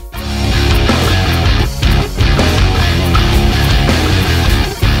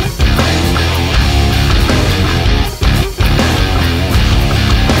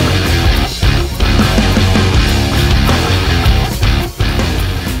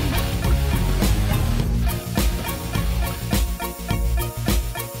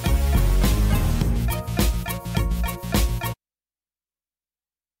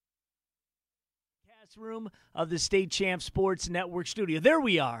room of the State Champ Sports Network studio. There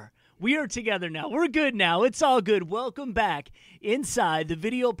we are. We are together now. We're good now. It's all good. Welcome back inside the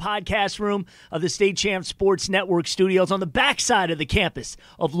video podcast room of the State Champ Sports Network studios on the backside of the campus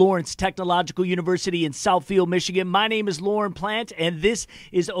of Lawrence Technological University in Southfield, Michigan. My name is Lauren Plant, and this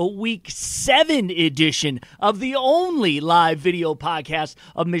is a Week 7 edition of the only live video podcast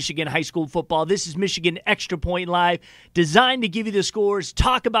of Michigan high school football. This is Michigan Extra Point Live, designed to give you the scores,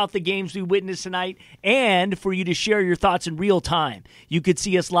 talk about the games we witnessed tonight, and for you to share your thoughts in real time. You could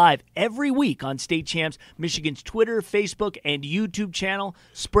see us live every week on State Champs, Michigan's Twitter, Facebook, and YouTube channel.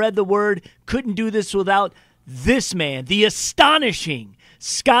 Spread the word. Couldn't do this without this man, the astonishing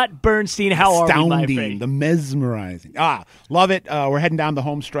Scott Bernstein. How are we, my friend? The mesmerizing. Love it. We're heading down the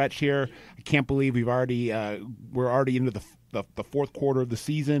home stretch here. I can't believe we're already into the fourth quarter of the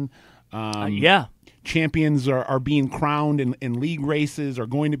season. Yeah. Champions are being crowned in league races, are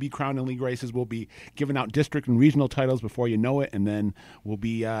going to be crowned in league races. We'll be giving out district and regional titles before you know it, and then it'll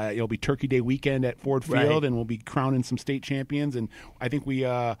be Turkey Day weekend at Ford Field, right. And we'll be crowning some state champions. And I think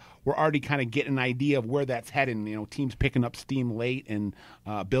we're already kind of getting an idea of where that's heading. You know, teams picking up steam late and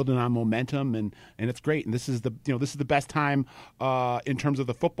building on momentum, and it's great. And this is the best time in terms of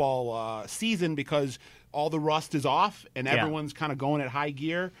the football season because all the rust is off and everyone's kind of going at high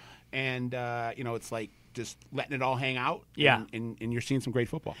gear. And, it's like just letting it all hang out. Yeah. And you're seeing some great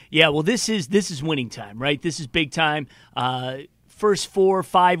football. Yeah, well, this is winning time, right? This is big time. First 4 or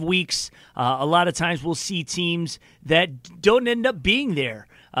 5 weeks, a lot of times we'll see teams that don't end up being there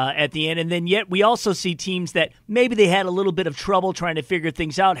at the end. And then yet we also see teams that maybe they had a little bit of trouble trying to figure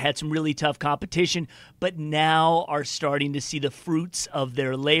things out, had some really tough competition, but now are starting to see the fruits of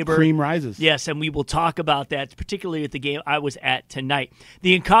their labor. Cream rises. Yes, and we will talk about that, particularly at the game I was at tonight.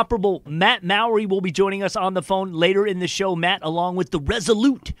 The incomparable Matt Mowry will be joining us on the phone later in the show. Matt, along with the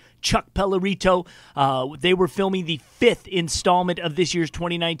resolute Chuck Pellerito. They were filming the 5th installment of this year's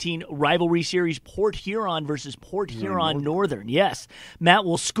 2019 rivalry series, Port Huron versus Port Huron Northern. Yes, Matt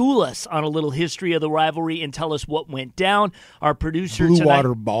will school us on a little history of the rivalry and tell us what went down. Our producer Blue tonight,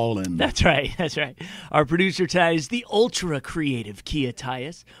 water balling. That's right. Our producer tonight is the ultra-creative Kia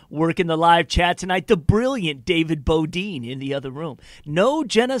Tyus. Working the live chat tonight, the brilliant David Bodine in the other room. No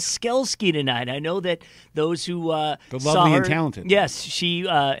Jenna Skelsky tonight. I know that those who the saw lovely her, and talented. Yes, she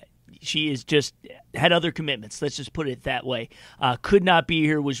is just had other commitments. Let's just put it that way. Could not be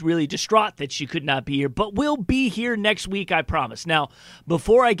here, was really distraught that she could not be here, but will be here next week, I promise. Now,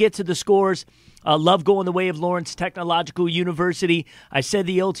 before I get to the scores, love going the way of Lawrence Technological University. I said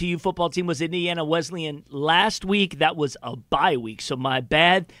the LTU football team was Indiana Wesleyan last week. That was a bye week, so my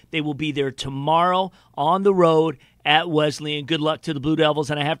bad. They will be there tomorrow on the road at Wesleyan. Good luck to the Blue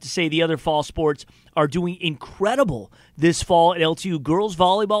Devils. And I have to say the other fall sports are doing incredible this fall at LTU. Girls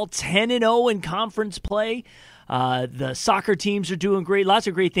volleyball 10-0 in conference play. The soccer teams are doing great. Lots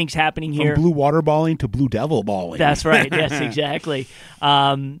of great things happening here. From blue water balling to blue devil balling. That's right. Yes, exactly.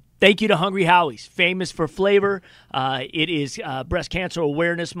 Thank you to Hungry Howie's, famous for flavor. It is Breast Cancer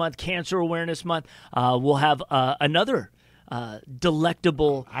Awareness Month, Cancer Awareness Month. We'll have another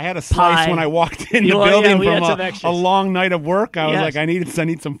delectable I had a slice pie. when I walked in the building from a long night of work. I was like, I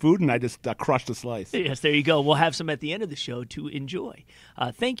need some food, and I just crushed a slice. Yes, there you go. We'll have some at the end of the show to enjoy.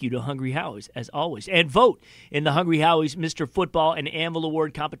 Thank you to Hungry Howie's, as always. And vote in the Hungry Howie's Mr. Football and Anvil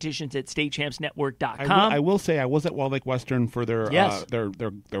Award competitions at StateChampsNetwork.com. I will say I was at Walled Lake Western for their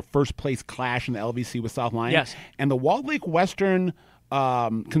first place clash in the LVC with South Lyon. Yes. And the Walled Lake Western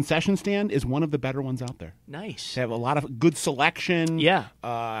concession stand is one of the better ones out there. Nice. They have a lot of good selection. Yeah.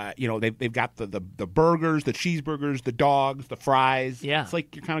 They've got the burgers, the cheeseburgers, the dogs, the fries. Yeah. It's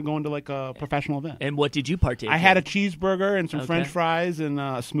like you're kind of going to like a professional event. And what did you partake in? I had a cheeseburger and some Okay. French fries and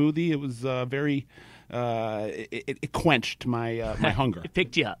a smoothie. It was very. It quenched my my hunger. It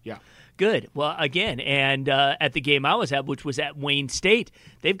picked you up. Yeah. Good. Well, again, and at the game I was at, which was at Wayne State,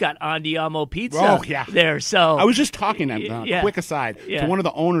 they've got Andiamo Pizza there. So I was just talking, Yeah. quick aside, Yeah. to one of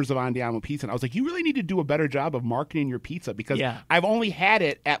the owners of Andiamo Pizza, and I was like, you really need to do a better job of marketing your pizza because I've only had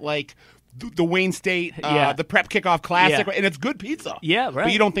it at like the Wayne State, the Prep Kickoff Classic, and it's good pizza. Yeah, right.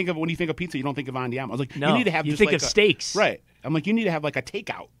 But you don't think of, when you think of pizza, you don't think of Andiamo. I was like, No, you need to have you just think like of steaks. Right. I'm like, you need to have like a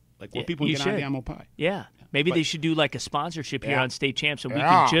takeout, like where people can you get should. Andiamo pie. Yeah. Maybe they should do like a sponsorship here Yeah. on State Champs, and we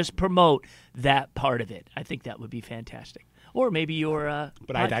Yeah. can just promote that part of it. I think that would be fantastic. Or maybe your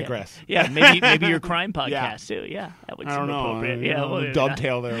But podcast. I digress. Yeah, maybe your crime podcast too. Yeah, that would I seem don't know. appropriate. Yeah,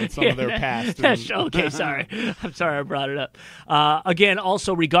 Dovetail there with some of their past. Okay, sorry. I'm sorry I brought it up. Again,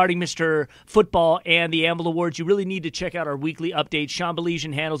 also regarding Mr. Football and the Anvil Awards, you really need to check out our weekly updates. Sean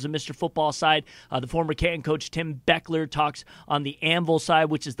Belizean handles the Mr. Football side. The former Canton coach Tim Beckler talks on the Anvil side,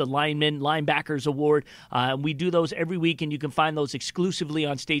 which is the Linebackers Award. We do those every week, and you can find those exclusively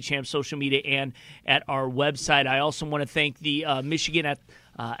on State Champs social media and at our website. I also want to thank the Michigan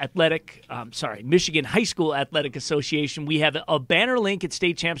High School Athletic Association. We have a banner link at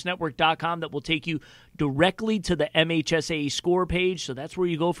statechampsnetwork.com that will take you directly to the MHSAA score page. So that's where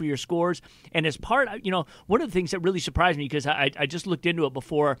you go for your scores. And as part, one of the things that really surprised me, because I just looked into it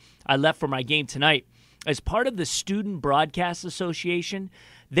before I left for my game tonight, as part of the Student Broadcast Association,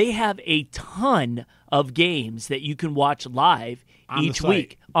 they have a ton of games that you can watch live each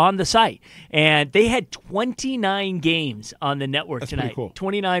week on the site. And they had 29 games on the network tonight. Cool.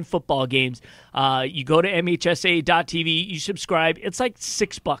 29 football games. You go to MHSA.tv, you subscribe. It's like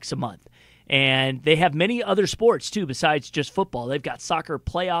 $6 a month. And they have many other sports, too, besides just football. They've got soccer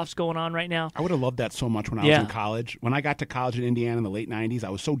playoffs going on right now. I would have loved that so much when I was in college. When I got to college in Indiana in the late 90s, I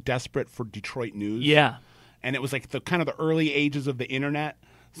was so desperate for Detroit news. Yeah. And it was like the kind of the early ages of the internet.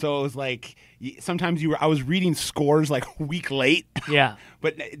 So it was like sometimes I was reading scores like a week late. Yeah.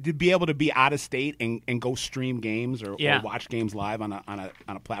 But to be able to be out of state and go stream games or watch games live on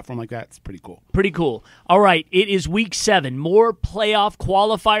a platform like that, it's pretty cool. Pretty cool. All right, it is week 7. More playoff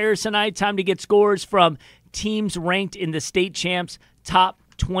qualifiers tonight. Time to get scores from teams ranked in the State Champs top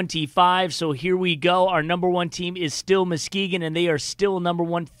 25. So here we go. Our number 1 team is still Muskegon, and they are still number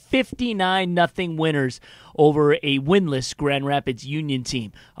 1, 59-0 winners over a winless Grand Rapids Union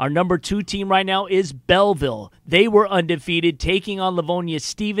team. Our number 2 team right now is Belleville. They were undefeated, taking on Livonia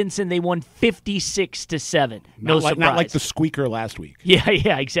Stevenson. They won 56-7. No surprise. Not like the squeaker last week.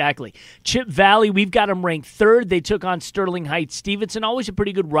 Yeah, exactly. Chip Valley, we've got them ranked 3rd. They took on Sterling Heights Stevenson. Always a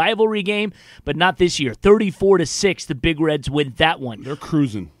pretty good rivalry game, but not this year. 34-6, the Big Reds win that one. They're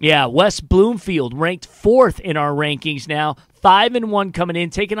cruising. Yeah, West Bloomfield ranked 4th in our rankings now. 5-1 coming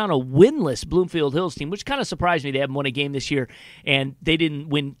in, taking on a winless Bloomfield Hills team, which kind of surprised me. They haven't won a game this year, and they didn't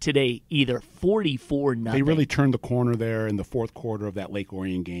win today either. 44-0. They really turned the corner there in the 4th quarter of that Lake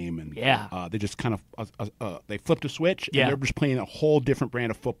Orion game, and they just kind of they flipped a switch, and they're just playing a whole different brand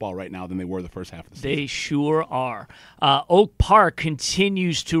of football right now than they were the first half of the season. They sure are. Oak Park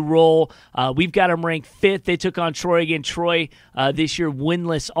continues to roll. We've got them ranked 5th. They took on Troy again. Troy this year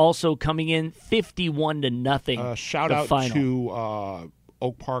winless, also coming in 51-0. Shout out to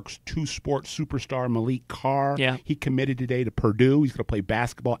Oak Park's 2-sport superstar Malik Carr. Yeah. He committed today to Purdue. He's going to play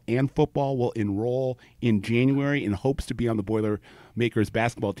basketball and football. Will enroll in January and hopes to be on the Boilermakers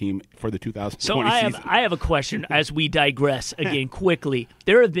basketball team for the 2020 season. I have a question as we digress again quickly.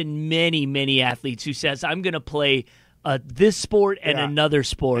 There have been many athletes who says, I'm going to play this sport and another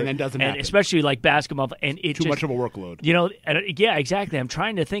sport, and then doesn't happen. Especially like basketball, and it too much of a workload. Yeah, exactly. I'm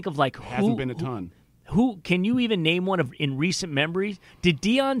trying to think of hasn't been a ton. Who can you even name one in recent memories? Did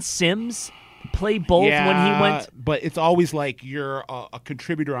Deion Sims play both when he went? But it's always like you're a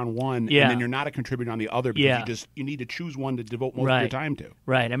contributor on one, and then you're not a contributor on the other because you need to choose one to devote most of your time to.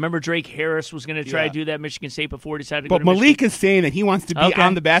 Right. I remember Drake Harris was going to try to do that at Michigan State before he decided to go to Malik Michigan. is saying that he wants to be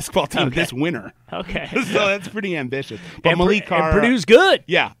on the basketball team this winter. Okay. So that's pretty ambitious. But and Malik Carr, and Purdue's good.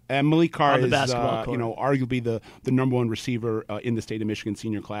 Yeah, and Malik Carr is arguably the number 1 receiver in the state of Michigan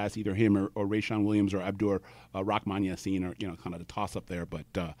senior class. Either him or Rayshawn Williams or Abdur Rahman Yassin are kind of the toss up there, but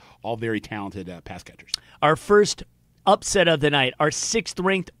all very talented pass catchers. Our first upset of the night, our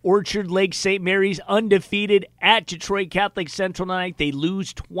 6th-ranked Orchard Lake St. Mary's undefeated at Detroit Catholic Central tonight. They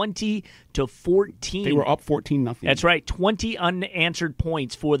lose 20-14. They were up 14-0. That's right, 20 unanswered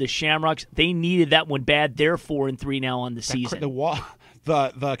points for the Shamrocks. They needed that one bad. They're 4-3 now on the season.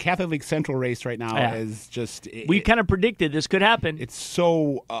 The Catholic League Central race right now is just... We kind of predicted this could happen. It's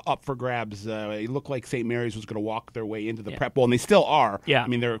so up for grabs. It looked like St. Mary's was going to walk their way into the Prep Bowl, and they still are. Yeah. I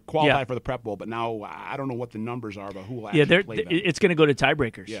mean, they're qualified for the Prep Bowl, but now I don't know what the numbers are, but who will actually play them. It's going to go to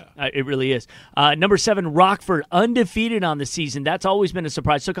tiebreakers. Yeah. It really is. Number 7, Rockford, undefeated on the season. That's always been a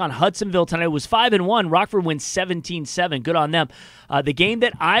surprise. Took on Hudsonville tonight. It was 5-1. Rockford wins 17-7. Good on them. The game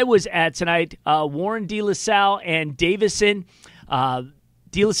that I was at tonight, Warren De La Salle and Davison.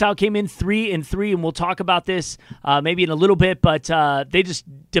 De La Salle came in 3-3, and we'll talk about this maybe in a little bit, but they just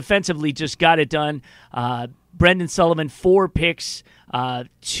defensively just got it done. Brendan Sullivan, 4 picks,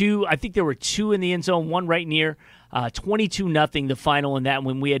 2. I think there were 2 in the end zone, 1 right near. 22-0 the final in that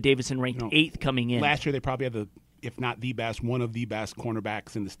when we had Davison ranked 8th coming in. Last year they probably had if not the best, one of the best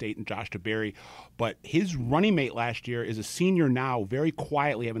cornerbacks in the state, in Josh DeBerry. But his running mate last year is a senior now, very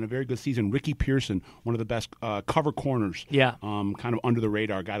quietly having a very good season. Ricky Pearson, one of the best cover corners. Yeah. Kind of under the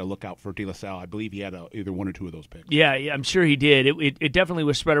radar guy to look out for De La Salle. I believe he had either one or two of those picks. Yeah, I'm sure he did. It definitely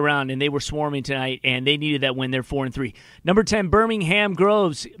was spread around, and they were swarming tonight, and they needed that win. They're 4-3. Number 10, Birmingham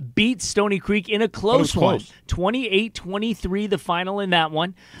Groves beat Stony Creek in a close one. 28-23, the final in that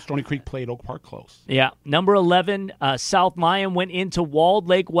one. Stony Creek played Oak Park close. Yeah. Number 11, South Lyon went into Walled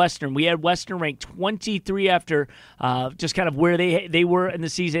Lake Western. We had Western ranked 23 after just kind of where they were in the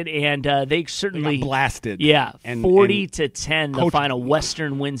season, and they certainly got blasted. Yeah, and 40-10, the Coach, final.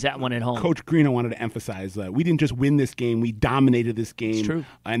 Western wins that one at home. Coach Greeno wanted to emphasize that we didn't just win this game; we dominated this game. It's true.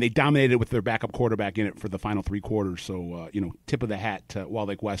 And they dominated with their backup quarterback in it for the final 3 quarters. So, tip of the hat to Walled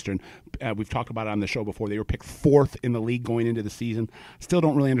Lake Western. We've talked about it on the show before. They were picked 4th in the league going into the season. Still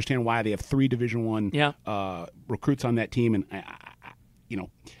don't really understand why. They have 3 Division I recruits on that team, and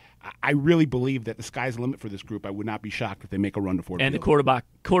I really believe that the sky's the limit for this group. I would not be shocked if they make a run to Fort And Field. the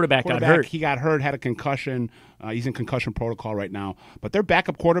quarterback got hurt. He got hurt, had a concussion. He's in concussion protocol right now. But their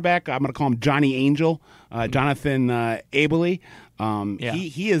backup quarterback, I'm going to call him Johnny Angel, Jonathan Abley.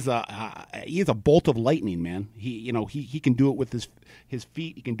 He is a bolt of lightning, man. He can do it with his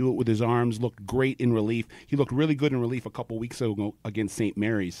feet. He can do it with his arms. Looked great in relief. He looked really good in relief a couple weeks ago against St.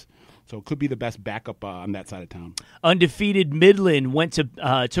 Mary's. So it could be the best backup on that side of town. Undefeated Midland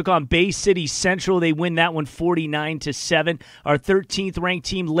took on Bay City Central. They win that one 49-7. Our 13th ranked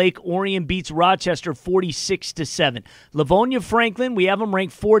team, Lake Orion, beats Rochester 46-7. Livonia Franklin, we have them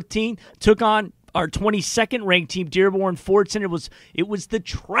ranked 14, took on our 22nd ranked team, Dearborn Fortson. It was the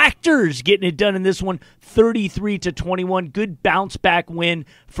Tractors getting it done in this one, 33-21. Good bounce back win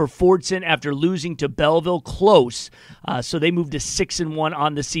for Fortson after losing to Belleville close. So they moved to 6-1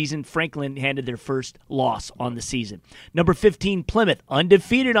 on the season. Franklin handed their first loss on the season. Number 15, Plymouth,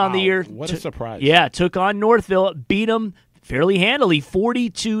 undefeated on the year. What a surprise! Yeah, took on Northville, beat them fairly handily,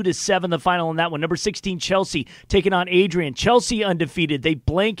 42-7 the final in that one. Number 16, Chelsea, taking on Adrian. Chelsea undefeated. They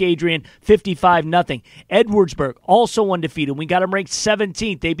blank Adrian 55-0. Edwardsburg, also undefeated. We got them ranked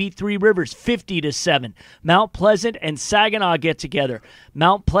 17th. They beat Three Rivers 50-7. Mount Pleasant and Saginaw get together.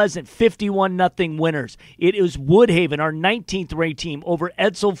 Mount Pleasant, 51-0 winners. It is Woodhaven, our 19th ranked team, over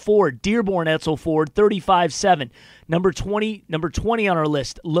Edsel Ford, Dearborn Edsel Ford, 35-7. Number 20 on our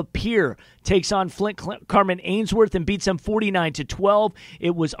list, Lapeer takes on Flint Carmen Ainsworth and beats them 49-12.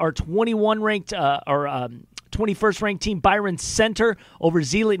 It was our 21st ranked team, Byron Center, over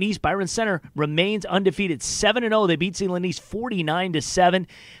Zeeland East. Byron Center remains undefeated, 7-0. They beat Zeeland East 49-7.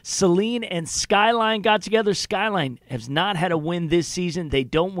 Saline and Skyline got together. Skyline has not had a win this season. They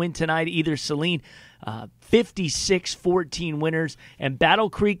don't win tonight either. Saline 56-14 winners. And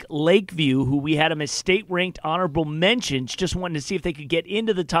Battle Creek Lakeview, who we had them as state-ranked honorable mentions, just wanted to see if they could get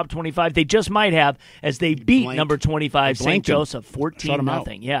into the top 25. They just might have, as they beat number 25, St. Joseph,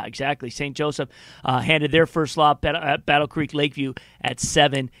 14-0. Yeah, exactly. St. Joseph handed their first loss at Battle Creek Lakeview at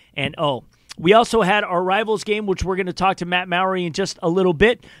 7-0. We also had our rivals game, which we're going to talk to Matt Mowry in just a little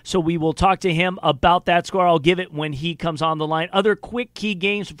bit, so we will talk to him about that score. I'll give it when he comes on the line. Other quick key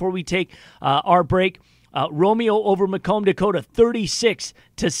games before we take our break. Romeo over Macomb, Dakota,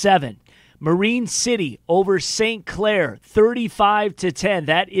 36-7. Marine City over St. Clair, 35-10.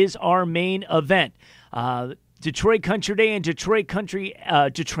 That is our main event. Detroit Country Day and Detroit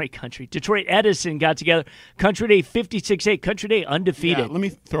Edison got together. Country Day 56-8. Country Day undefeated. Yeah, let me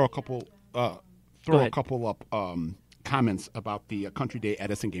throw a couple up comments about the Country Day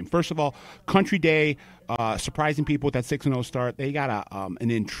Edison game. First of all, Country Day surprising people with that 6-0 start. They got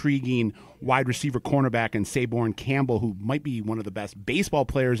an intriguing wide receiver cornerback in Saborn Campbell, who might be one of the best baseball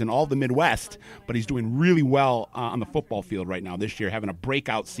players in all the Midwest, but he's doing really well on the football field right now this year, having a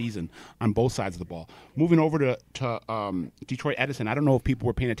breakout season on both sides of the ball. Moving over to Detroit Edison, I don't know if people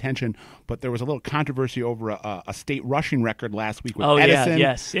were paying attention, but there was a little controversy over a state rushing record last week with Edison.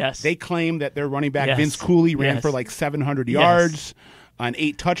 Yes. They claimed that their running back, Vince Cooley, ran for like 700 yards on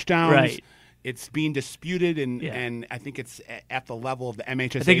 8 touchdowns. Right. It's being disputed, and I think it's at the level of the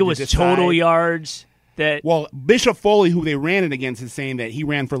MHSA. I think it was total yards. Well, Bishop Foley, who they ran it against, is saying that he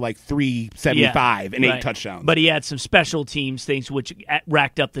ran for like 375 and 8 touchdowns. But he had some special teams things which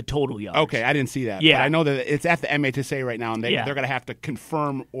racked up the total yards. Okay, I didn't see that. Yeah. But I know that it's at the MHSA right now, and they're going to have to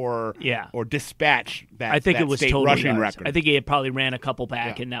confirm or dispatch that. I think it was state total rushing yards. record. I think he had probably ran a couple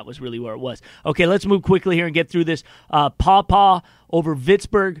back, and that was really where it was. Okay, let's move quickly here and get through this. Paw over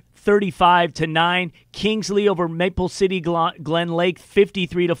Vicksburg, 35-9. Kingsley over Maple City Glen Lake,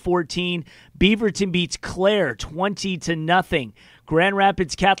 53-14. Beaverton beats Clare, 20-0. Grand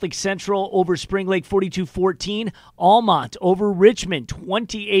Rapids Catholic Central over Spring Lake 42-14. Almont over Richmond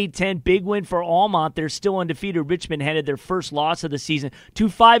 28-10. Big win for Almont. They're still undefeated. Richmond handed their first loss of the season. Two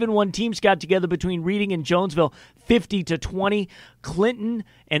 5-1 teams got together between Reading and Jonesville, 50-20. Clinton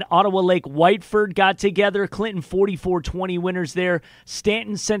and Ottawa Lake Whiteford got together. Clinton 44-20 winners there.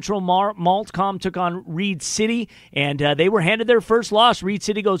 Stanton Central Maltcom took on Reed City, and they were handed their first loss. Reed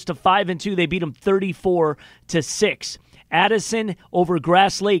City goes to 5-2. They beat them 34-6. Addison over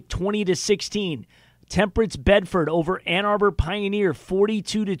Grass Lake 20-16. Temperance Bedford over Ann Arbor Pioneer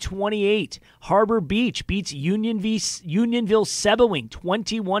 42-28. Harbor Beach beats Unionville Sebewing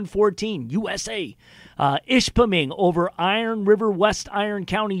 21-14. USA. Ishpeming over Iron River West Iron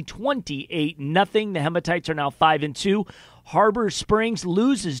County 28-0. The Hematites are now 5-2. Harbor Springs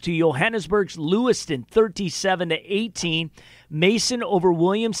loses to Johannesburg's Lewiston 37-18. Mason over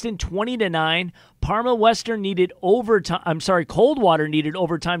Williamston 20-9. Parma Western needed overtime. Coldwater needed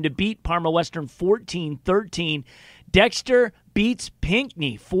overtime to beat Parma Western 14-13. Dexter beats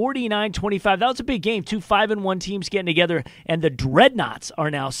Pinckney 49-25. That was a big game. Two 5-1 teams getting together, and the Dreadnoughts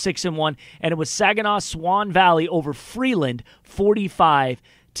are now 6-1. And it was Saginaw Swan Valley over Freeland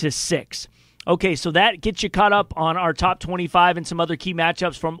 45-6. Okay, so that gets you caught up on our top 25 and some other key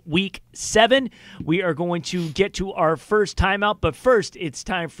matchups from Week 7. We are going to get to our first timeout, but first it's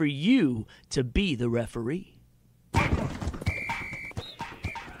time for you to be the referee.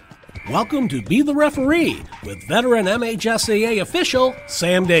 Welcome to Be the Referee with veteran MHSAA official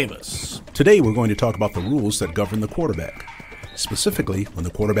Sam Davis. Today we're going to talk about the rules that govern the quarterback, specifically when the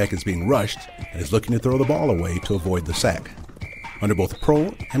quarterback is being rushed and is looking to throw the ball away to avoid the sack. Under both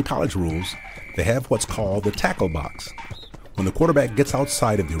pro and college rules, they have what's called the tackle box. When the quarterback gets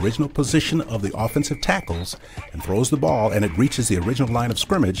outside of the original position of the offensive tackles and throws the ball and it reaches the original line of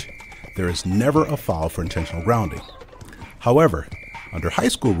scrimmage, there is never a foul for intentional grounding. However, under high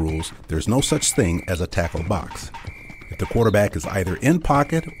school rules, there's no such thing as a tackle box. If the quarterback is either in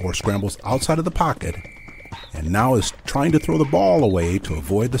pocket or scrambles outside of the pocket and now is trying to throw the ball away to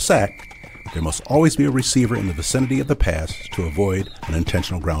avoid the sack, there must always be a receiver in the vicinity of the pass to avoid an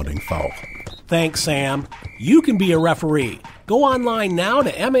intentional grounding foul. Thanks, Sam. You can be a referee. Go online now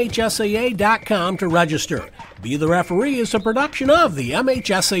to MHSAA.com to register. Be the Referee is a production of the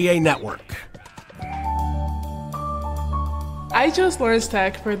MHSAA Network. I chose Lawrence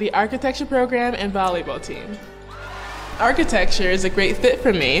Tech for the architecture program and volleyball team. Architecture is a great fit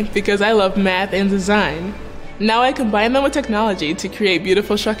for me because I love math and design. Now I combine them with technology to create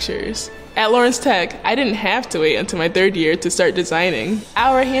beautiful structures. At Lawrence Tech, I didn't have to wait until my third year to start designing.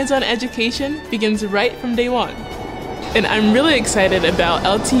 Our hands-on education begins right from day one. And I'm really excited about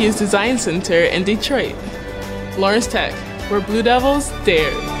LTU's Design Center in Detroit. Lawrence Tech, where Blue Devils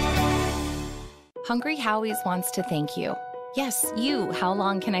dare. Hungry Howie's wants to thank you. Yes, you, how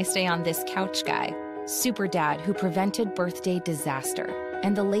long can I stay on this couch guy? Super Dad who prevented birthday disaster.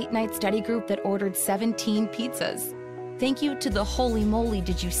 And the late night study group that ordered 17 pizzas. Thank you to the Holy Moly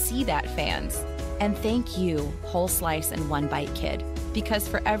Did You See That fans. And thank you, Whole Slice and One Bite Kid. Because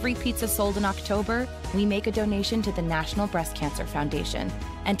for every pizza sold in October, we make a donation to the National Breast Cancer Foundation.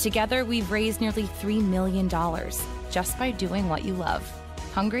 And together we've raised nearly $3 million just by doing what you love.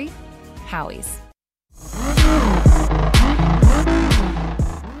 Hungry? Howie's.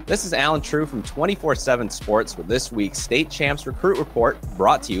 This is Alan True from 24/7 Sports with this week's State Champs Recruit Report,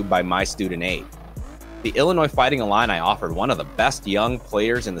 brought to you by My Student Aid. The Illinois Fighting Illini offered one of the best young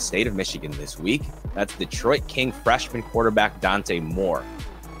players in the state of Michigan this week. That's Detroit King freshman quarterback Dante Moore.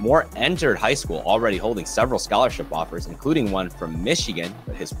 Moore entered high school already holding several scholarship offers, including one from Michigan,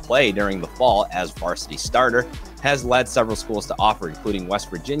 but his play during the fall as varsity starter has led several schools to offer, including West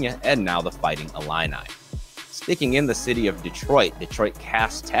Virginia and now the Fighting Illini. Sticking in the city of Detroit, Detroit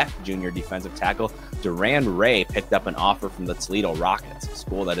Cass Tech junior defensive tackle Duran Ray picked up an offer from the Toledo Rockets, a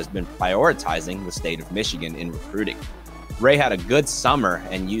school that has been prioritizing the state of Michigan in recruiting. Ray had a good summer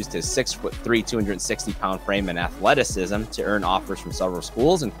and used his 6'3", 260-pound frame and athleticism to earn offers from several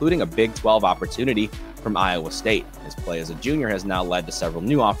schools, including a Big 12 opportunity from Iowa State. His play as a junior has now led to several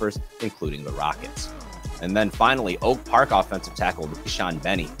new offers, including the Rockets. And then finally, Oak Park offensive tackle Rashawn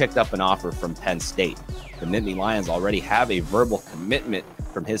Benny picked up an offer from Penn State. The Nittany Lions already have a verbal commitment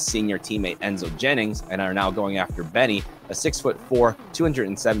from his senior teammate Enzo Jennings and are now going after Benny, a 6'4",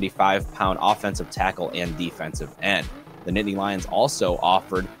 275-pound offensive tackle and defensive end. The Nittany Lions also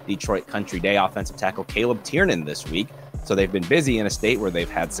offered Detroit Country Day offensive tackle Caleb Tiernan this week, so they've been busy in a state where they've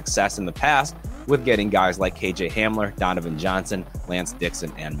had success in the past with getting guys like KJ Hamler, Donovan Johnson, Lance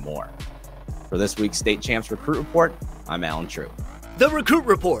Dixon, and more. For this week's State Champs Recruit Report, I'm Alan True. The Recruit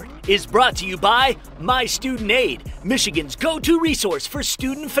Report is brought to you by My Student Aid, Michigan's go-to resource for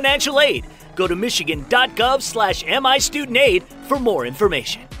student financial aid. Go to michigan.gov/MIStudentAid for more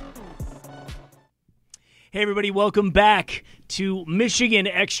information. Hey, everybody, welcome back to Michigan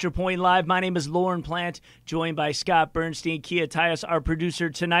Extra Point Live. My name is Lauren Plant, joined by Scott Bernstein, Kia Tyus, our producer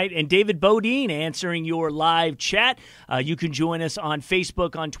tonight, and David Bodine answering your live chat. You can join us on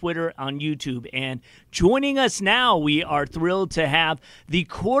Facebook, on Twitter, on YouTube. And joining us now, we are thrilled to have the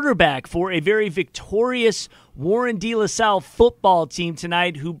quarterback for a very victorious Warren De La Salle football team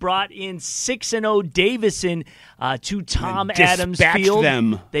tonight, who brought in 6-0 Davison to Tom Adams Field.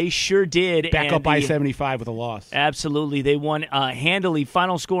 Them. They sure did. Back up by 75 with a loss. Absolutely. They won handily.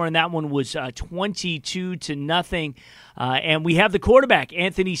 Final score in that one was 22-0. And we have the quarterback,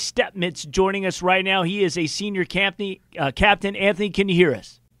 Anthony Stepmitz, joining us right now. He is a senior captain. Anthony, can you hear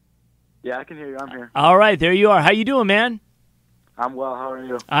us? Yeah, I can hear you. I'm here. All right, there you are. How you doing, man? I'm well. How are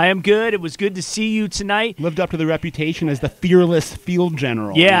you? I am good. It was good to see you tonight. Lived up to the reputation as the fearless field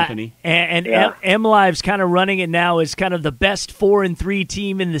general, Anthony. And MLive's kind of running it now as kind of the best 4-3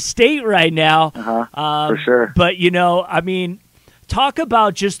 team in the state right now. For sure. But, talk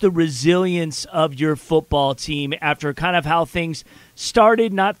about just the resilience of your football team after kind of how things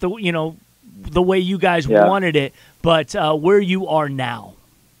started, not the way you guys wanted it, but where you are now.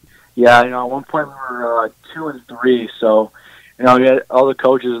 Yeah, at one point we were 2-3, so we had all the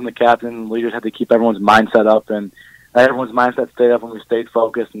coaches and the captain and leaders had to keep everyone's mindset up, and everyone's mindset stayed up when we stayed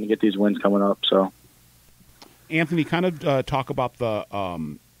focused and to get these wins coming up. So, Anthony, kind of talk about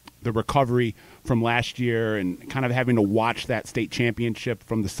the recovery from last year and kind of having to watch that state championship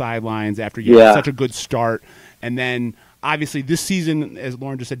from the sidelines after you had such a good start, and then obviously this season, as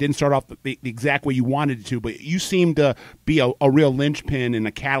Lauren just said, didn't start off the exact way you wanted it to, but you seem to be a real linchpin and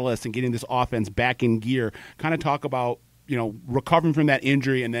a catalyst in getting this offense back in gear. Kind of talk about recovering from that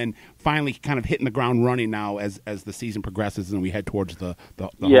injury and then finally kind of hitting the ground running now as the season progresses and we head towards the home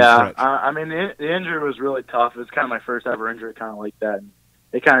stretch. The injury was really tough. It was kind of my first ever injury kind of like that. And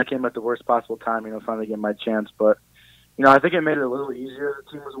it kind of came at the worst possible time, finally getting my chance. But, I think it made it a little easier.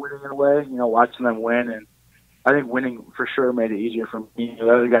 The team was winning in a way, watching them win. And I think winning for sure made it easier for me. The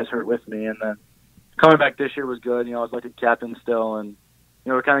other guys hurt with me. And then coming back this year was good. I was like a captain still. And,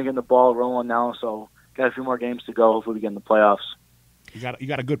 we're kind of getting the ball rolling now. So, got a few more games to go. Hopefully we get in the playoffs. You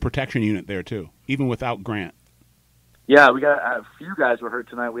got a good protection unit there too, even without Grant. Yeah, we got a few guys were hurt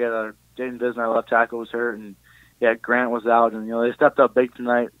tonight. We had Jaden Bisner, our left tackle, was hurt, and Grant was out. And they stepped up big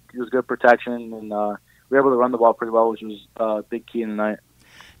tonight. It was good protection, and we were able to run the ball pretty well, which was a big key in the night.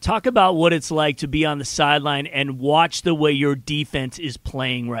 Talk about what it's like to be on the sideline and watch the way your defense is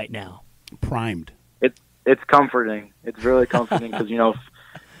playing right now. Primed. It's comforting. It's really comforting because if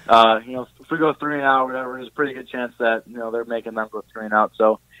we go 3-and-out or whatever, there's a pretty good chance that, they're making them go 3-and-out.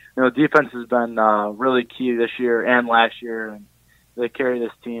 So, defense has been really key this year and last year, and they carry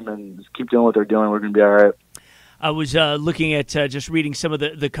this team and just keep doing what they're doing. We're going to be all right. I was looking at just reading some of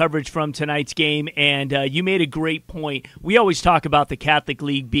the coverage from tonight's game, and you made a great point. We always talk about the Catholic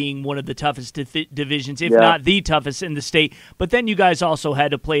League being one of the toughest divisions, if not the toughest in the state. But then you guys also had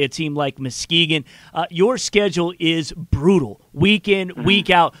to play a team like Muskegon. Your schedule is brutal, week in,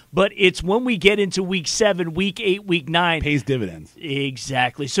 week out. But it's when we get into week 7, week 8, week 9. Pays dividends.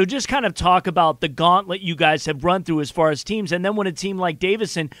 Exactly. So just kind of talk about the gauntlet you guys have run through as far as teams. And then when a team like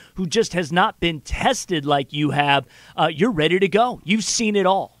Davison, who just has not been tested like you have, you're ready to go. You've seen it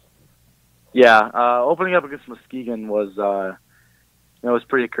all. Yeah, opening up against Muskegon was, was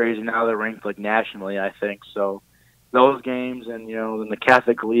pretty crazy. Now they're ranked nationally, I think. So those games and then the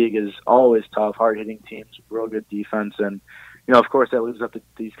Catholic League is always tough, hard-hitting teams, real good defense, and of course that leads up to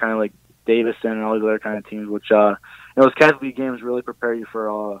these kind of like Davison and all these other kind of teams, which those Catholic League games really prepare you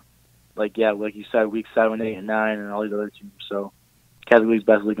for like you said, week 7, 8, and 9, and all these other teams. So Catholic League's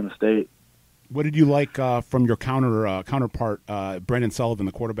best league in the state. What did you like from your counterpart, Brendan Sullivan,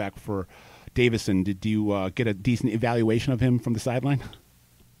 the quarterback for Davison? Did you get a decent evaluation of him from the sideline?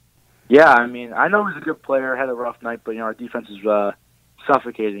 Yeah, I know he's a good player. Had a rough night, but our defense is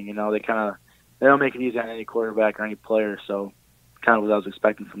suffocating. They don't make it easy on any quarterback or any player. So, kind of what I was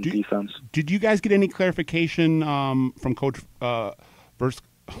expecting from the defense. Did you guys get any clarification from Coach Verska?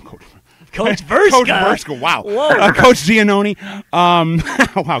 Coach Verska. Coach Verska, wow. Coach Giannoni.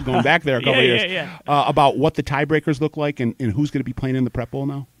 Wow, going back there a couple of years. About what the tiebreakers look like and who's going to be playing in the Prep Bowl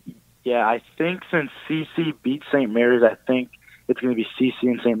now? Yeah, I think since CC beat St. Mary's, I think it's going to be CC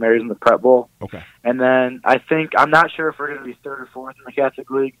and St. Mary's in the Prep Bowl. Okay. And then I'm not sure if we're going to be 3rd or 4th in the Catholic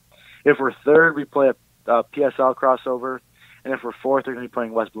League. If we're 3rd, we play a PSL crossover. And if we're fourth, they're going to be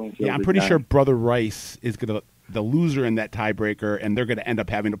playing West Bloomfield. Yeah, I'm Week pretty 9. sure Brother Rice is the loser in that tiebreaker, and they're going to end up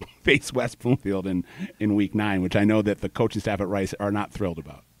having to face West Bloomfield in Week 9, which I know that the coaching staff at Rice are not thrilled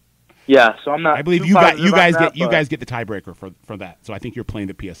about. Yeah, so I'm not. I believe too you positive guys on that, guys get the tiebreaker for that. So I think you're playing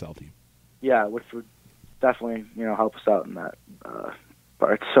the PSL team. Yeah, which would definitely help us out in that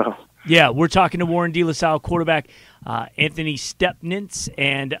part. So. Yeah, we're talking to Warren De La Salle quarterback Anthony Stepnitz,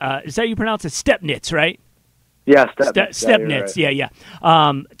 and is that how you pronounce it? Stepnitz, right? Yeah, Stepnitz. Stepnitz, right. yeah.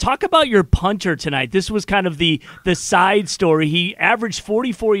 Talk about your punter tonight. This was kind of the side story. He averaged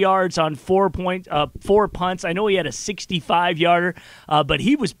 44 yards on 4 punts. I know he had a 65-yarder, but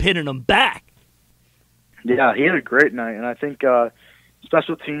he was pinning them back. Yeah, he had a great night, and I think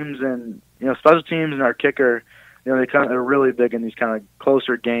special teams and our kicker, they're really big in these kind of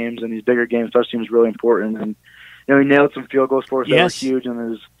closer games and these bigger games. Special teams is really important, and he nailed some field goals for us that were huge, and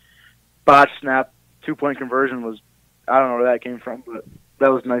his botch snap 2-point conversion was, I don't know where that came from, but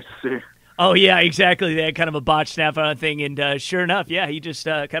that was nice to see. Oh, yeah, exactly. They had kind of a botch snap on thing, and sure enough, yeah, he just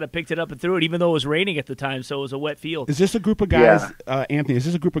kind of picked it up and threw it, even though it was raining at the time, so it was a wet field. Is this a group of guys, Anthony, is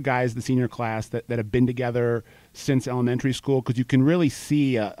this a group of guys, the senior class, that have been together since elementary school? Because you can really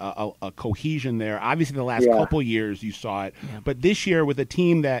see a cohesion there. Obviously, the last couple years you saw it, but this year with a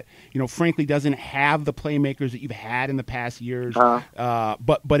team that, frankly doesn't have the playmakers that you've had in the past years,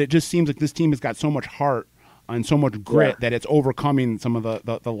 but it just seems like this team has got so much heart and so much grit that it's overcoming some of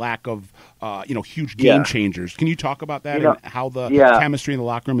the lack of huge game changers. Can you talk about that and how the chemistry in the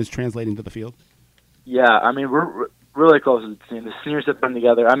locker room is translating to the field? Yeah, I mean, we're really close to the team. The seniors have been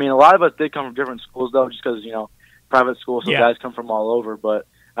together. I mean, a lot of us did come from different schools, though, just because, private schools, so guys come from all over. But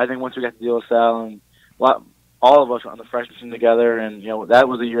I think once we got to De La Salle and all of us on the freshman team together, and, that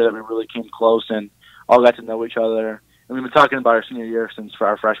was a year that we really came close and all got to know each other. And we've been talking about our senior year since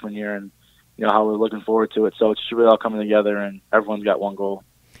our freshman year, and how we're looking forward to it. So it's really all coming together, and everyone's got one goal.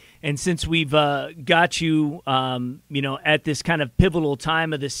 And since we've got you, at this kind of pivotal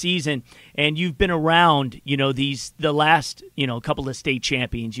time of the season, and you've been around, the last, couple of state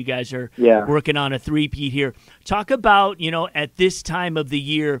champions, you guys are working on a three-peat here. Talk about, at this time of the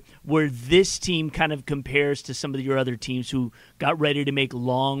year where this team kind of compares to some of your other teams who got ready to make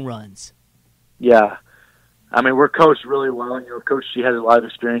long runs. Yeah. I mean, we're coached really well, and Coach G has a lot of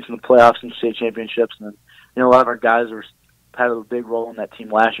experience in the playoffs and state championships, and a lot of our guys had a big role in that team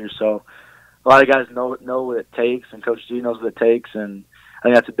last year. So a lot of guys know what it takes, and Coach G knows what it takes, and I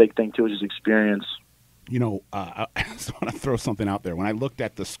think that's a big thing too, is just experience. I just want to throw something out there. When I looked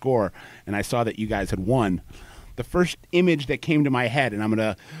at the score and I saw that you guys had won, the first image that came to my head, and I'm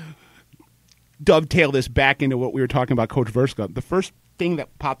going to dovetail this back into what we were talking about, Coach Verska. The first thing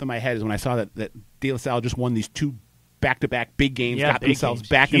that popped in my head is when I saw that De La Salle just won these 2 back-to-back big games, got themselves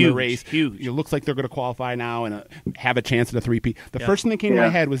back in the race. Huge. It looks like they're going to qualify now and have a chance at a three-peat. The first thing that came to my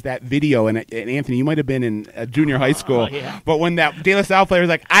head was that video, and Anthony, you might have been in junior high school, but when that De La Salle player was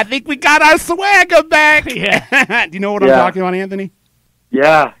like, I think we got our swagger back. Do you know what I'm talking about, Anthony?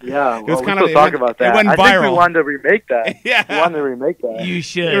 Yeah. It was kind of talk about that. It went viral. I think we wanted to remake that. We wanted to remake that. You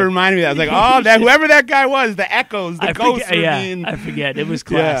should. It reminded me of that. I was like, whoever that guy was, the echoes, the ghosts. I forget. It was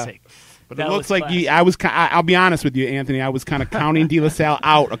classic. But it looks like I'll be honest with you, Anthony. I was kind of counting De La Salle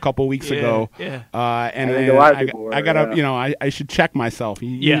out a couple weeks ago. Yeah. And I think a lot of people were, I gotta, I should check myself.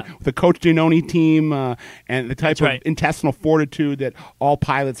 The Coach Giannone team and the type of intestinal fortitude that all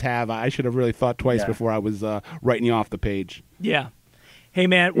pilots have, I should have really thought twice before I was writing you off the page. Yeah. Hey,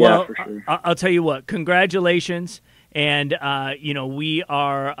 man, well, for sure. I'll tell you what, congratulations. And, we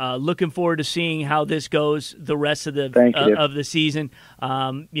are looking forward to seeing how this goes the rest of the season.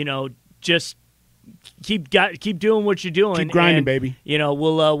 Just keep doing what you're doing. Keep grinding, and, baby.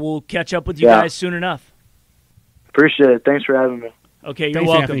 We'll catch up with you guys soon enough. Appreciate it. Thanks for having me. Okay, you're Thanks,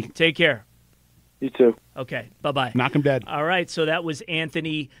 welcome. Anthony. Take care. You too. Okay, bye-bye. Knock him dead. All right, so that was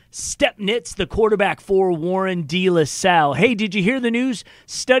Anthony Stepnitz, the quarterback for Warren De La Salle. Hey, did you hear the news?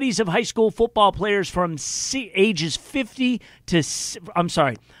 Studies of high school football players from ages 50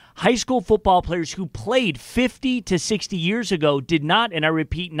 to high school football players who played 50 to 60 years ago did not, and I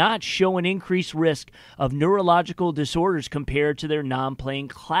repeat, not show an increased risk of neurological disorders compared to their non-playing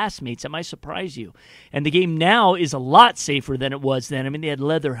classmates. That might surprise you. And the game now is a lot safer than it was then. I mean, they had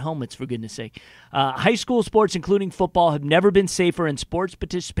leather helmets, for goodness sake. High school sports, including football, have never been safer, and sports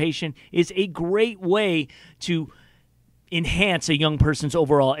participation is a great way to enhance a young person's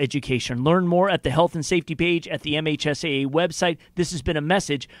overall education. Learn more at the health and safety page at the MHSAA website. This has been a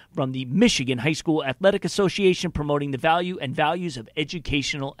message from the Michigan High School Athletic Association, promoting the value and values of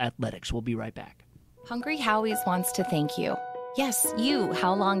educational athletics. We'll be right back. Hungry Howie's wants to thank you. Yes, you,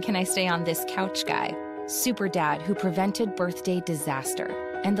 how long can I stay on this couch guy. Super Dad, who prevented birthday disaster,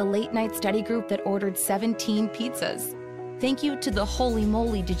 and the late night study group that ordered 17 pizzas. Thank you to the Holy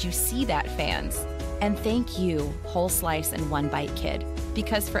Moly Did You See That fans. And thank you, Whole Slice and One Bite Kid,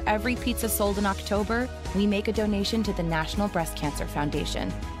 because for every pizza sold in October, we make a donation to the National Breast Cancer Foundation.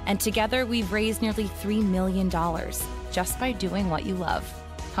 And together we've raised nearly $3 million just by doing what you love.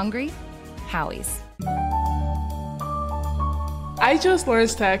 Hungry? Howie's. I chose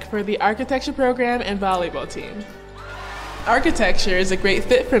Lawrence Tech for the architecture program and volleyball team. Architecture is a great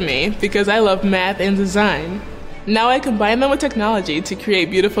fit for me because I love math and design. Now I combine them with technology to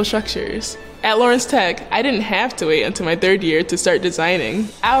create beautiful structures. At Lawrence Tech, I didn't have to wait until my third year to start designing.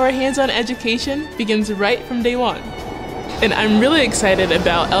 Our hands-on education begins right from day one. And I'm really excited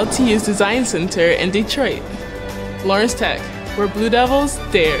about LTU's Design Center in Detroit. Lawrence Tech, where Blue Devils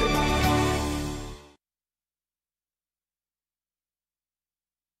dare.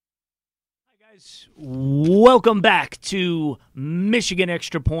 Welcome back to Michigan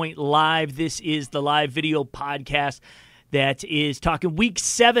Extra Point Live. This is the live video podcast that is talking Week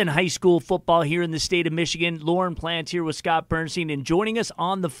 7 high school football here in the state of Michigan. Lauren Plant here with Scott Bernstein. And joining us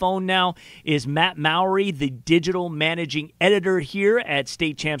on the phone now is Matt Mowry, the digital managing editor here at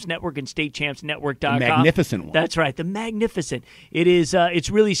State Champs Network and StateChampsNetwork.com. The magnificent one. That's right, the magnificent. It is. It's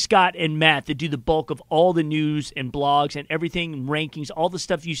really Scott and Matt that do the bulk of all the news and blogs and everything, and rankings, all the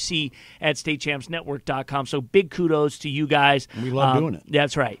stuff you see at StateChampsNetwork.com. So big kudos to you guys. We love doing it.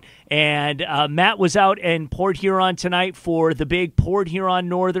 That's right. And Matt was out in Port Huron tonight for the big Port Huron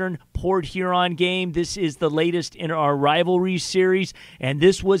Northern Port Huron game. This is the latest in our rivalry series, and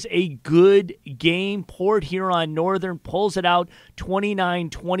this was a good game. Port Huron Northern pulls it out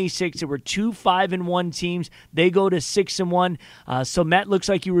 29-26. There were two 5-1 teams. They go to 6-1. So, Matt, looks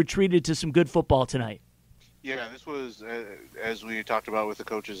like you were treated to some good football tonight. Yeah, this was, as we talked about with the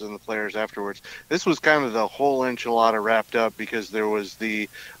coaches and the players afterwards, this was kind of the whole enchilada wrapped up because there was a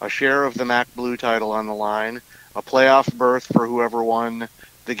share of the MAC Blue title on the line, a playoff berth for whoever won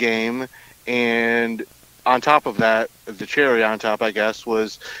the game, and on top of that, the cherry on top, I guess,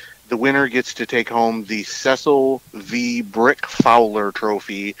 was the winner gets to take home the Cecil V. Brick Fowler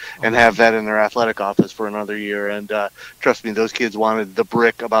Trophy and have that in their athletic office for another year. And trust me, those kids wanted the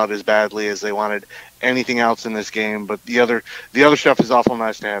brick about as badly as they wanted anything else in this game. But the other stuff is awful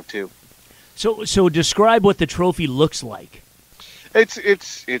nice to have too. So describe what the trophy looks like. It's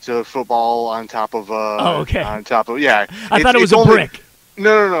a football on top of on top of I thought it was a brick.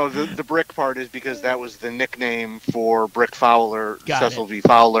 No. The brick part is because that was the nickname for Brick Fowler, Cecil V.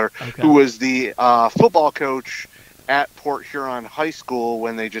 Fowler, who was the football coach at Port Huron High School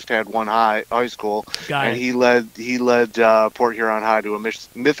when they just had one high school, and he led Port Huron High to a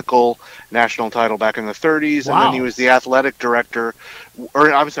mythical national title back in the 30s, and then he was the athletic director,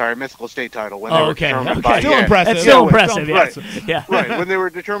 mythical state title when they were determined by still impressive. That's still impressive. Right, when they were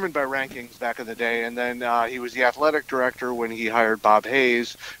determined by rankings back in the day, and then he was the athletic director when he hired Bob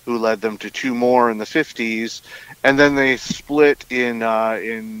Hayes, who led them to two more in the 50s, and then they split in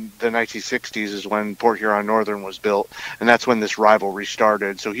the 1960s is when Port Huron Northern was built, and that's when this rivalry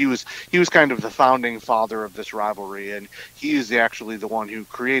started. So he was kind of the founding father of this rivalry, and he is actually the one who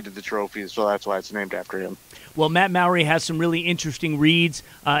created the trophy, so that's why it's named after him. Well, Matt Mowry has some really interesting reads,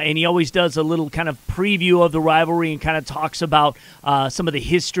 and he always does a little kind of preview of the rivalry and kind of talks about some of the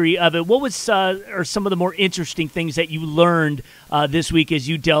history of it. What was are some of the more interesting things that you learned this week as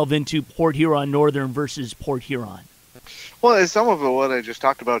you delve into Port Huron Northern versus Port Huron? Well, as some of it, what I just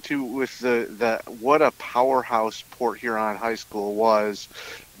talked about too, with the what a powerhouse Port Huron High School was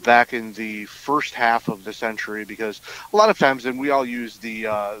back in the first half of the century, because a lot of times, and we all use the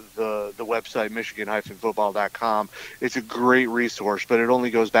website Michigan-football.com. It's a great resource, but it only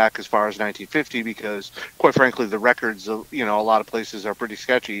goes back as far as 1950 because, quite frankly, the records of a lot of places are pretty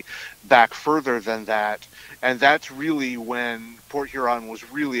sketchy back further than that, and that's really when Port Huron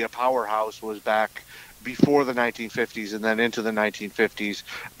was really a powerhouse, was back before the 1950s and then into the 1950s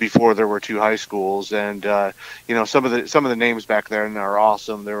before there were two high schools. And some of the names back then are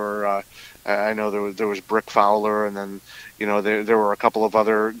awesome. There were I know there was Brick Fowler, and then there were a couple of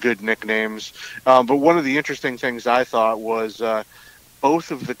other good nicknames, but one of the interesting things I thought was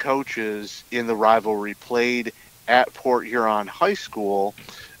both of the coaches in the rivalry played at Port Huron High School.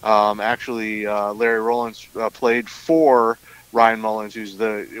 Larry Rowlands played for Ryan Mullins,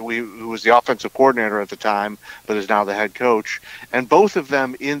 who was the offensive coordinator at the time, but is now the head coach. And both of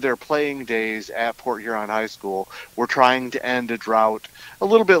them, in their playing days at Port Huron High School, were trying to end a drought, a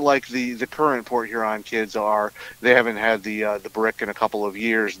little bit like the current Port Huron kids are. They haven't had the brick in a couple of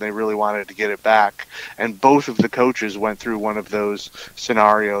years, and they really wanted to get it back. And both of the coaches went through one of those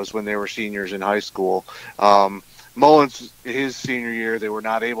scenarios when they were seniors in high school. Mullins, his senior year, they were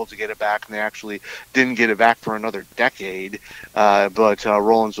not able to get it back, and they actually didn't get it back for another decade. But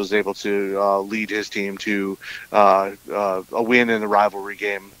Rollins was able to lead his team to a win in the rivalry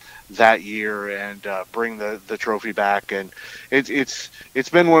game that year and bring the trophy back. And it's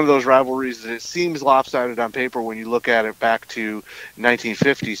been one of those rivalries that it seems lopsided on paper when you look at it back to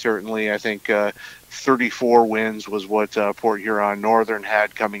 1950. Certainly, I think 34 wins was what Port Huron Northern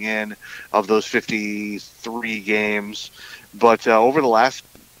had coming in of those 53 games. But over the last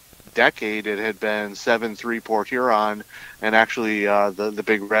decade, it had been 7-3 Port Huron, and actually the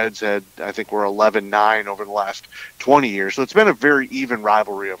Big Reds had, I think, were 11-9 over the last 20 years. So it's been a very even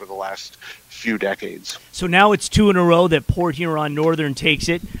rivalry over the last few decades. So now it's 2 in a row that Port Huron Northern takes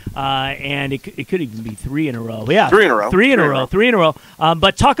it, and it could even be 3 in a row. Yeah, 3 in a row. 3 in a row.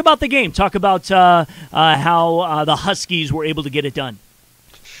 But talk about the game. Talk about how the Huskies were able to get it done.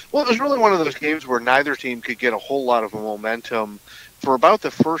 Well, it was really one of those games where neither team could get a whole lot of momentum for about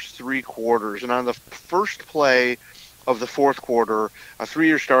the first 3 quarters. And on the first play of the fourth quarter, a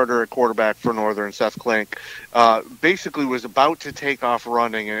 3-year starter at quarterback for Northern, Seth Klink, basically was about to take off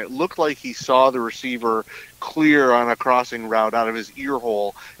running, and it looked like he saw the receiver clear on a crossing route out of his ear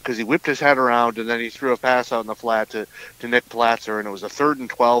hole because he whipped his head around, and then he threw a pass out in the flat to Nick Platzer, and it was a 3rd and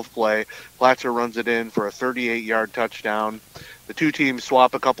 12 play. Platzer runs it in for a 38-yard touchdown. The two teams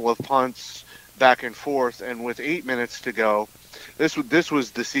swap a couple of punts back and forth, and with 8 minutes to go, this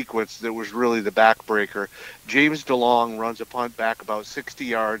was the sequence that was really the backbreaker. James DeLong runs a punt back about 60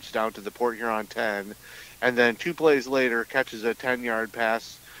 yards down to the Port Huron 10, and then 2 plays later catches a 10-yard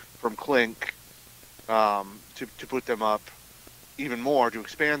pass from Klink to put them up even more, to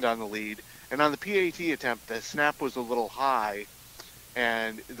expand on the lead. And on the PAT attempt, the snap was a little high,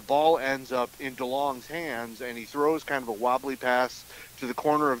 and the ball ends up in DeLong's hands, and he throws kind of a wobbly pass to the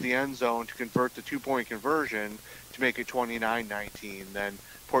corner of the end zone to convert the 2-point conversion to make it 29-19. Then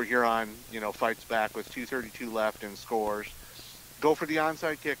Port Huron, fights back with 2:32 left and scores. Go for the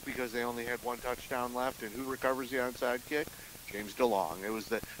onside kick because they only had 1 touchdown left, and who recovers the onside kick? James DeLong. It was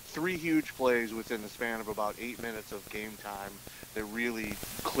the 3 huge plays within the span of about 8 minutes of game time that really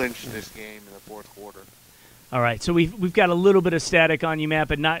clinched this game in the fourth quarter. All right, so we've got a little bit of static on you, Matt,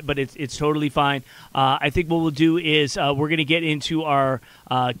 but it's totally fine. I think what we'll do is we're going to get into our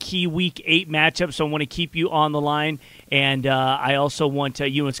key Week 8 matchup, so I want to keep you on the line. And I also want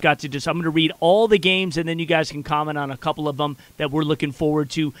you and Scott to I'm going to read all the games, and then you guys can comment on a couple of them that we're looking forward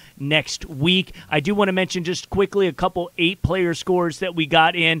to next week. I do want to mention just quickly a couple 8-player scores that we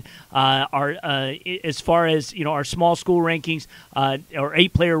got in as far as our small school rankings, or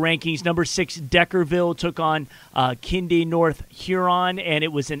 8-player rankings. Number 6, Deckerville took on Kinday North Huron, and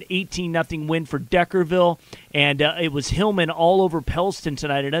it was an 18-0 win for Deckerville. And it was Hillman all over Pellston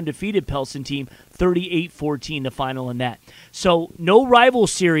tonight, an undefeated Pellston team, 38-14 the final in that. So no rival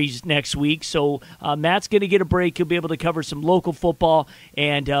series next week, so Matt's going to get a break. He'll be able to cover some local football,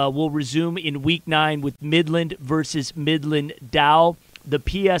 and we'll resume in Week 9 with Midland versus Midland Dow. The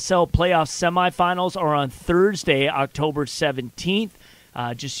PSL playoff semifinals are on Thursday, October 17th.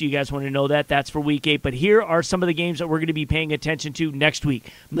 Just so you guys want to know that's for Week 8. But here are some of the games that we're going to be paying attention to next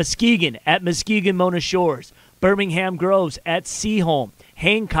week. Muskegon at Muskegon Mona Shores. Birmingham Groves at Seaholm.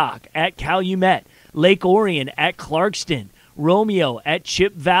 Hancock at Calumet. Lake Orion at Clarkston. Romeo at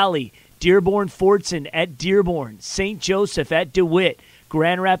Chip Valley. Dearborn Fordson at Dearborn. St. Joseph at DeWitt.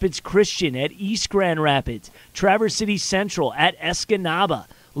 Grand Rapids Christian at East Grand Rapids. Traverse City Central at Escanaba.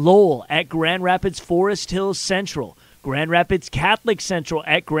 Lowell at Grand Rapids Forest Hills Central. Grand Rapids Catholic Central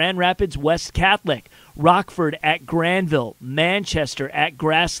at Grand Rapids West Catholic. Rockford at Granville. Manchester at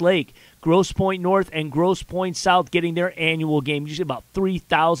Grass Lake. Grosse Pointe North and Grosse Pointe South getting their annual game. Usually about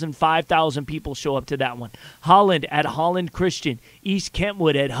 3,000, 5,000 people show up to that one. Holland at Holland Christian. East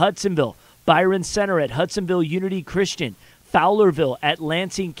Kentwood at Hudsonville. Byron Center at Hudsonville Unity Christian. Fowlerville at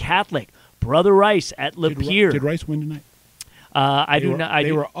Lansing Catholic. Brother Rice at Lapeer. Did Rice win tonight?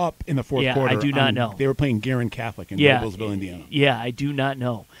 They were up in the fourth quarter. I do not know. They were playing Guerin Catholic in Noblesville, Indiana. Yeah, I do not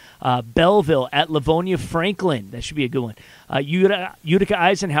know. Belleville at Livonia Franklin. That should be a good one. Utica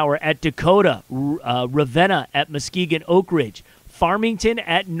Eisenhower at Dakota. Ravenna at Muskegon Oak Ridge. Farmington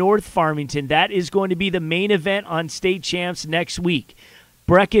at North Farmington. That is going to be the main event on State Champs next week.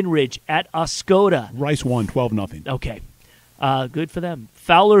 Breckenridge at Oscoda. Rice won 12-0. Okay. Good for them.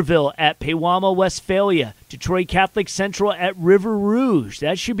 Fowlerville at Pewaukee, Westphalia. Detroit Catholic Central at River Rouge.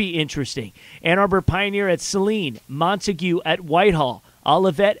 That should be interesting. Ann Arbor Pioneer at Saline. Montague at Whitehall.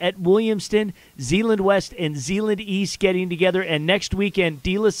 Olivet at Williamston. Zeeland West and Zeeland East getting together. And next weekend,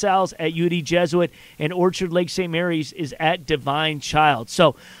 De La Salle's at UD Jesuit. And Orchard Lake St. Mary's is at Divine Child.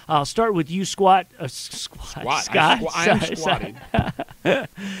 So I'll start with you, Scott. I am squatting.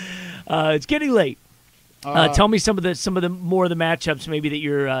 It's getting late. Tell me some of the more of the matchups maybe that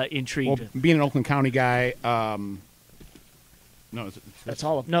you're intrigued. Well, being an Oakland County guy, that's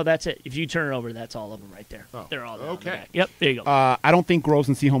all of them. No, that's it. If you turn it over, that's all of them right there. Oh, they're all there. okay. Yep, there you go. I don't think Groves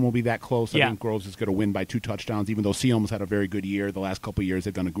and Seaholm will be that close. I Yeah. think Groves is going to win by 2 touchdowns, even though Seaholm's had a very good year. The last couple of years,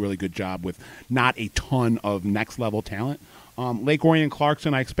 they've done a really good job with not a ton of next-level talent. Lake Orion and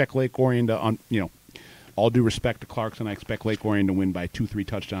Clarkson, I expect Lake Orion to, all due respect to Clarkson, I expect Lake Orion to win by 2-3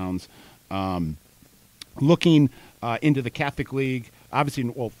 touchdowns. Looking into the Catholic League,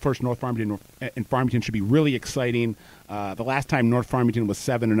 obviously, first North Farmington and Farmington should be really exciting. The last time North Farmington was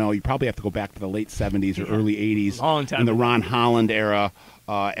 7-0, you probably have to go back to the late 70s or early 80s Long time in the ago. Ron Holland era.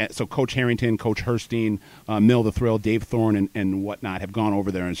 So Coach Harrington, Coach Herstein, Mill the Thrill, Dave Thorne, and whatnot have gone over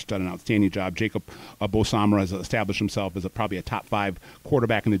there and done an outstanding job. Jacob Bosamra has established himself as probably a top 5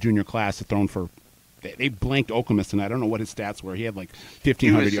 quarterback in the junior class. Has thrown for they blanked Okemos, and I don't know what his stats were. He had like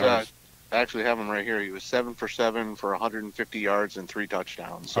 1,500 yards. I actually have him right here. He was 7 for 7 for 150 yards and 3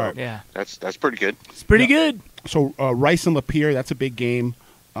 touchdowns. So All right. Yeah. that's pretty good. It's pretty good. So Rice and Lapeer, that's a big game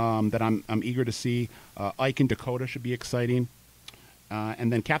that I'm eager to see. Ike and Dakota should be exciting,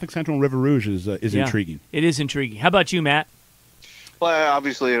 and then Catholic Central and River Rouge is Yeah. intriguing. It is intriguing. How about you, Matt? Well,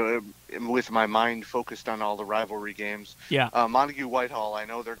 obviously, with my mind focused on all the rivalry games, Yeah. Montague Whitehall, I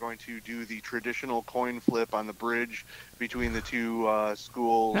know they're going to do the traditional coin flip on the bridge between the two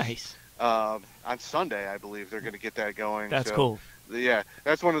schools. Nice. On Sunday, I believe they're going to get that going. That's So, cool. Yeah,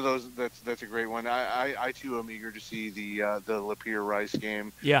 that's one of those. That's a great one. I too am eager to see the Lapeer Rice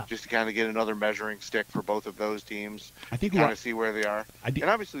game. Yeah. Just to kind of get another measuring stick for both of those teams. I think kind of see where they are. I do- And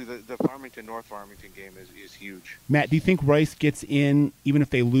obviously the Farmington North Farmington game is huge. Matt, do you think Rice gets in even if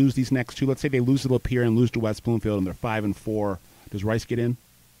they lose these next 2? Let's say they lose to Lapeer and lose to West Bloomfield, and they're 5-4. Does Rice get in?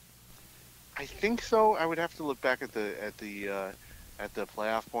 I think so. I would have to look back at the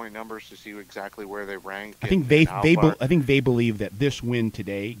playoff point numbers to see exactly where they rank. I think and how far. I think they believe that this win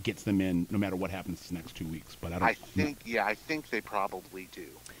today gets them in no matter what happens the next 2 weeks. But I think they probably do.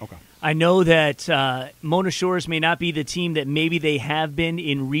 Okay. I know that Mona Shores may not be the team that maybe they have been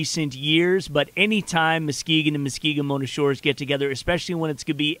in recent years, but anytime Muskegon and Muskegon Mona Shores get together, especially when it's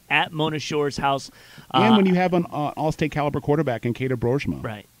going to be at Mona Shores' house. And when you have an all-state caliber quarterback in Cater Broersma.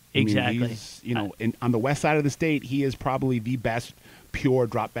 Right. I mean, Exactly. he's, on the west side of the state, he is probably the best pure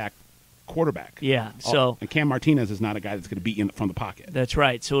drop-back quarterback. Yeah, so and Cam Martinez is not a guy that's going to beat you from the pocket. That's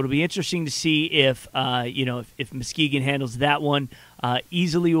right. So it'll be interesting to see if if Muskegon handles that one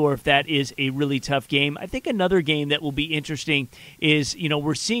easily or if that is a really tough game. I think another game that will be interesting is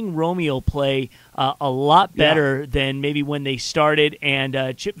we're seeing Romeo play a lot better than maybe when they started,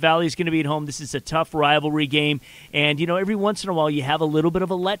 and Chip Valley is going to be at home. This is a tough rivalry game, and every once in a while you have a little bit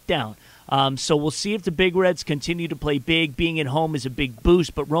of a letdown. So we'll see if the Big Reds continue to play big. Being at home is a big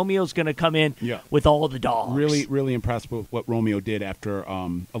boost, but Romeo's going to come in with all of the dogs. Really, really impressed with what Romeo did after a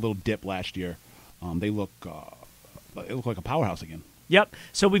little dip last year. They look like a powerhouse again. Yep.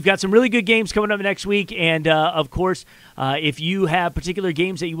 So we've got some really good games coming up next week. And, of course, if you have particular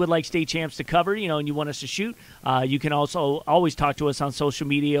games that you would like State Champs to cover, and you want us to shoot, you can also always talk to us on social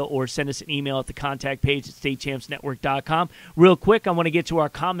media or send us an email at the contact page at statechampsnetwork.com. Real quick, I want to get to our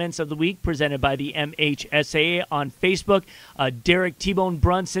comments of the week presented by the MHSAA on Facebook. Derek T-Bone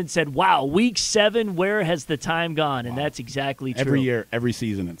Brunson said, wow, week 7, where has the time gone? And that's exactly true. Every year, every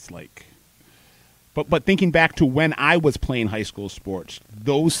season, it's like... But thinking back to when I was playing high school sports,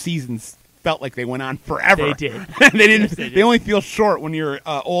 those seasons felt like they went on forever. They did. They didn't. Yes, they did. They only feel short when you're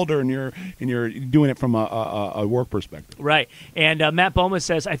older and you're doing it from a work perspective. Right. And Matt Boma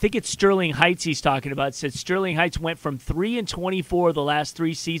says, I think it's Sterling Heights he's talking about. It says Sterling Heights went from 3-24 the last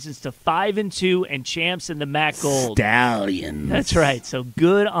 3 seasons to 5-2 and champs in the MAC Gold. Stallions. That's right. So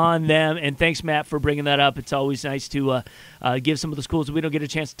good on them. And thanks, Matt, for bringing that up. It's always nice to give some of the schools that we don't get a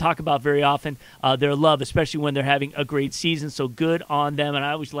chance to talk about very often their love, especially when they're having a great season. So good on them. And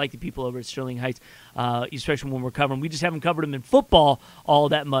I always like the people over at Sterling Heights, especially when we're covering. We just haven't covered them in football all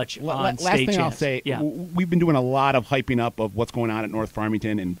that much on Last State thing Champs. I'll say, we've been doing a lot of hyping up of what's going on at North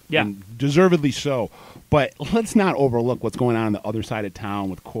Farmington, and deservedly so. But let's not overlook what's going on the other side of town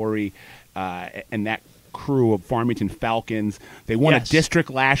with Corey and that crew of Farmington Falcons. They won a district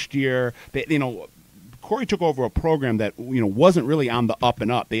last year. Corey took over a program that wasn't really on the up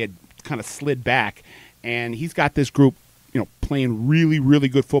and up. They had kind of slid back, and he's got this group playing really, really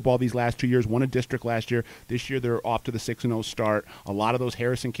good football these last 2 years. Won a district last year. This year they're off to the 6-0 start. A lot of those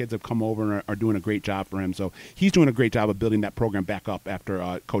Harrison kids have come over and are doing a great job for him. So he's doing a great job of building that program back up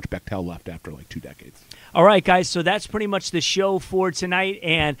after Coach Bechtel left after like 2 decades. All right, guys, so that's pretty much the show for tonight,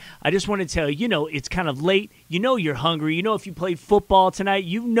 and I just want to tell you, it's kind of late. You're hungry. If you played football tonight,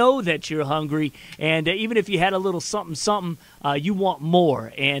 that you're hungry, and even if you had a little something, you want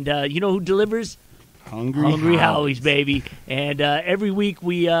more. And you know who delivers? Hungry Howie's, baby. And every week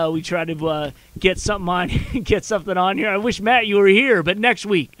we try to get something on here. I wish, Matt, you were here, but next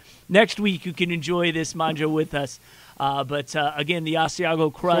week you can enjoy this manjo with us. But again, the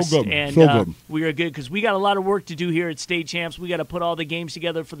Asiago crust, and we are good because we got a lot of work to do here at State Champs. We got to put all the games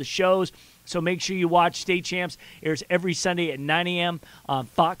together for the shows. So make sure you watch State Champs. Airs every Sunday at 9 a.m. on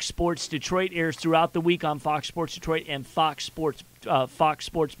Fox Sports Detroit. Airs throughout the week on Fox Sports Detroit and Fox Sports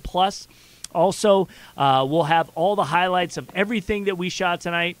Plus. Also, we'll have all the highlights of everything that we shot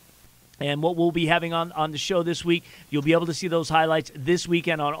tonight and what we'll be having on the show this week. You'll be able to see those highlights this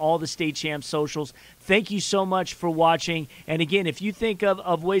weekend on all the State Champs socials. Thank you so much for watching. And again, if you think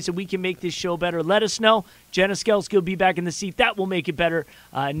of ways that we can make this show better, let us know. Jenna Skelski will be back in the seat. That will make it better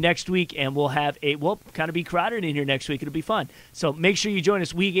next week. And we'll have kind of be crowded in here next week. It'll be fun. So make sure you join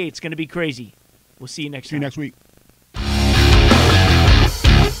us week 8. It's going to be crazy. We'll see you next time. See you next week.